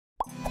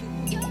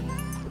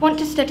Want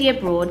to study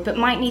abroad but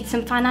might need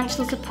some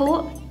financial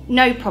support?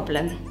 No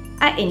problem.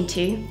 At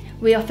Into,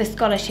 we offer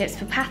scholarships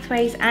for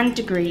pathways and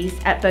degrees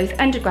at both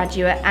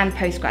undergraduate and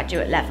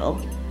postgraduate level.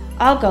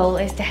 Our goal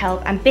is to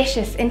help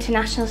ambitious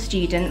international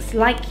students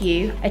like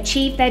you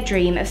achieve their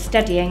dream of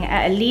studying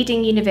at a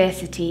leading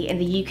university in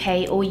the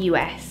UK or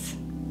US.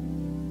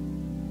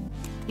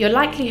 Your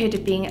likelihood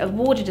of being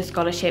awarded a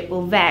scholarship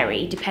will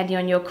vary depending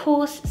on your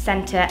course,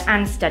 centre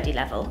and study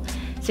level,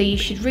 so you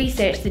should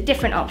research the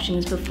different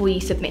options before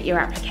you submit your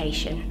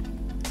application.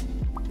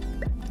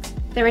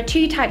 There are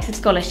two types of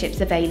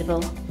scholarships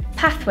available: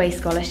 Pathway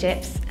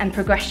Scholarships and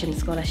Progression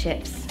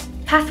Scholarships.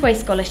 Pathway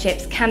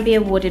Scholarships can be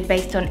awarded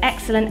based on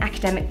excellent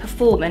academic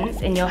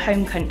performance in your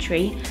home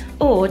country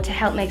or to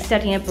help make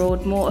studying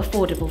abroad more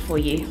affordable for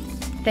you.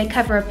 They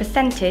cover a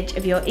percentage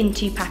of your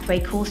Into Pathway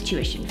course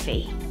tuition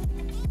fee.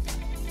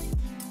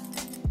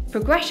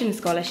 Progression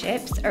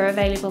Scholarships are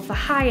available for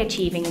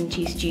high-achieving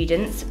Into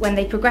students when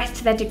they progress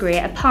to their degree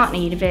at a partner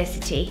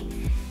university.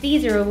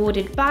 These are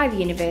awarded by the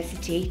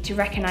university to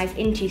recognise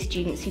Into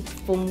students who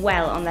perform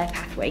well on their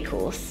Pathway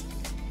course.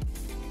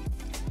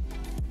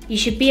 You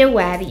should be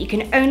aware that you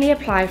can only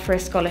apply for a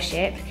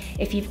scholarship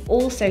if you've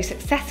also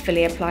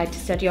successfully applied to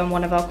study on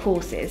one of our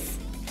courses.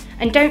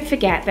 And don't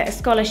forget that a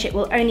scholarship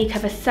will only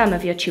cover some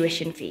of your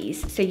tuition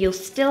fees, so you'll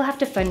still have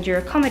to fund your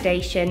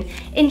accommodation,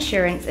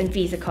 insurance and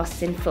visa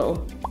costs in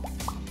full.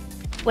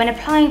 When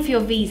applying for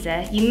your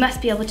visa, you must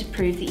be able to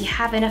prove that you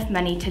have enough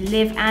money to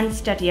live and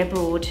study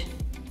abroad.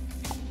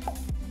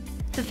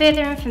 For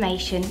further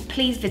information,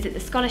 please visit the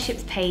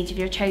scholarships page of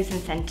your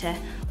chosen centre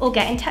or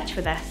get in touch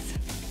with us.